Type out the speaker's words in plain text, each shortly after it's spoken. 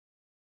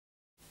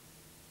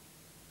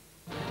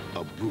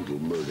A brutal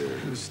murder.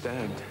 Who's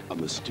stabbed? A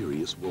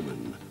mysterious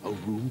woman. A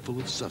room full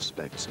of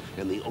suspects.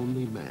 And the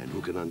only man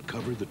who can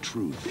uncover the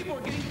truth. People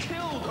are getting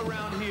killed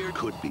around here.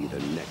 Could be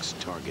the next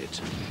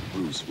target.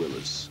 Bruce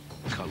Willis.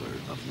 Color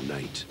of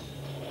Night.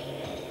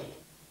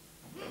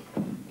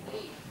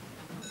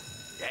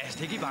 Ja,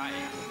 stik i vej.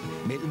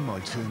 Mellem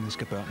måltiderne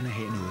skal børnene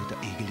have noget,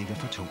 der ikke ligger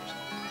for tungt.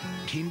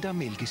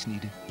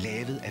 Kindermælkesnitte,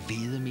 lavet af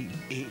hvedemel,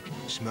 æg,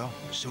 smør,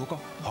 sukker,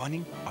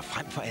 honning og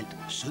frem for alt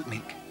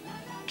sødmælk.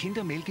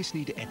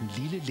 Kindermælkesnitte er den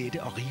lille,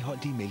 lette og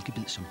righoldige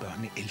mælkebid, som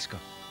børnene elsker.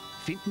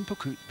 Find den på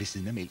køl ved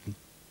siden af mælken.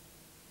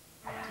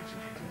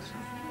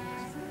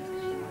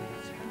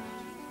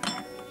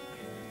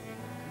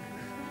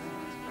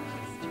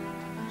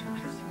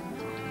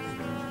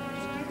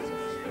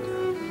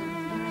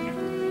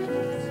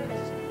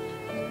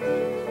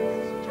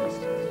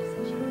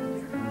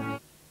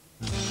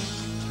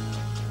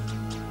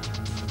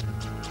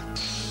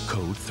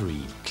 Code 3.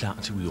 Klar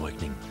til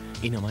udrykning.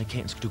 En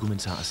amerikansk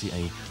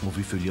dokumentarserie, hvor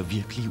vi følger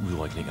virkelige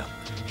udrykninger.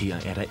 Her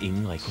er der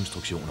ingen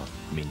rekonstruktioner,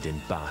 men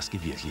den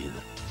barske virkelighed.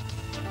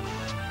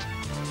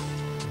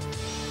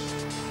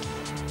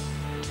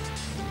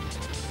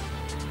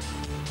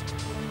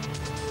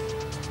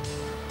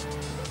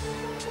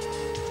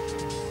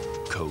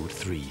 Code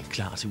 3.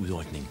 Klar til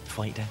udrykning.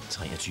 Fredag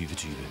 23:20.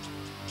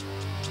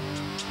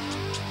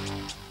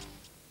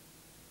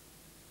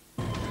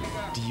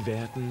 De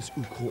verdens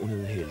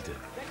ukronede helte.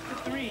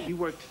 We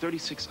worked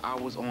 36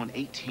 hours on,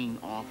 18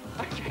 off.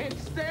 I can't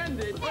stand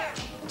it.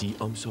 De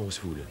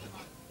omsorgsfulde.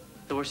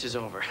 The worst is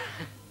over.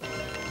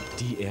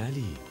 De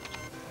ærlige.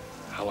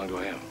 How long do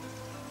I have?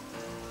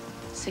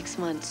 6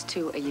 months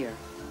to a year.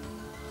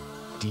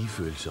 De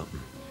følsomme.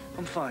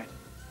 I'm fine.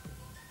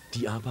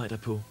 De arbejder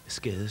på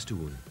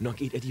Skadestuen.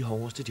 Nok et af de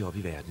hårdeste job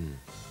i verden.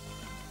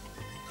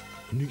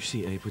 Ny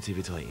serie på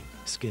TV3.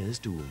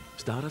 Skadestuen.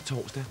 Starter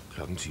torsdag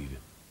kl. 20.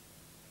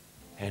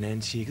 Han er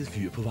en tjekket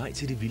fyr på vej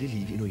til det vilde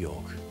liv i New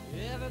York.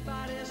 A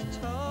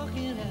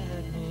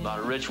lot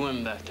of rich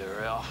women back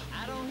there, Ralph.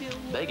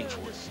 Begging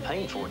for it,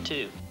 paying for it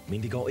too.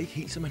 Men det går ikke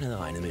helt, som han havde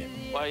regnet med.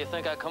 Why do you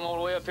think I come all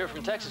the way up here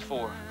from Texas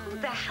for? Who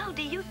the hell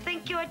do you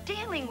think you're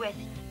dealing with?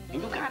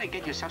 You gotta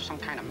get yourself some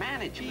kind of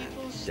management.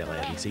 Da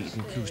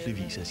realiteten pludselig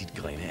viser sit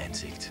grimme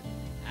ansigt.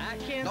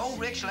 No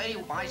rich lady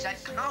buys that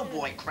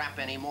cowboy crap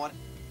anymore.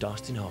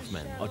 Dustin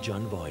Hoffman og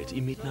John Voight i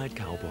Midnight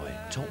Cowboy.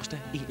 Torsdag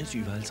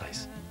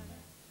 21:50.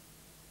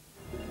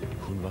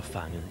 Hun var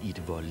fanget i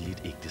et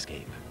voldeligt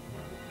ægteskab.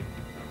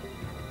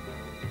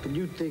 Did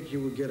you think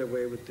you would get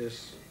away with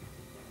this?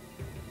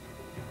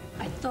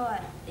 I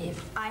thought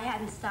if I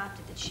hadn't stopped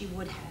it, that she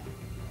would have.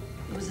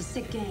 It was a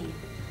sick game.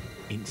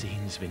 Indtil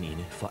hendes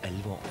veninde for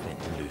alvor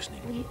fandt en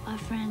løsning. We are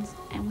friends,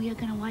 and we are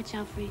gonna watch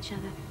out for each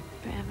other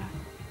forever.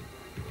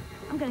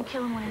 I'm gonna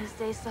kill him one of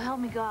these days, so help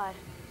me God.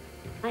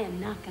 I am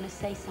not gonna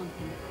say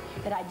something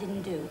that I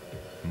didn't do.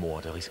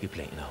 Morderiske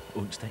planer.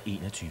 Onsdag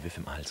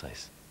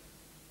 21:55.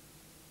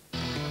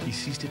 I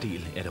sidste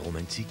del er der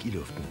romantik i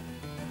luften.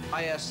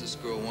 I asked this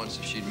girl once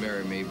if she'd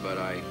marry me, but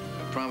I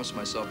promised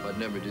myself I'd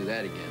never do that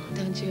again.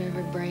 Don't you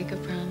ever break a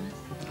promise?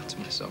 Not to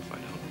myself, I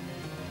don't.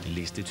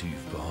 Listetyv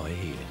på høje,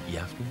 hæle i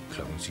aften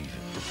kl. 20.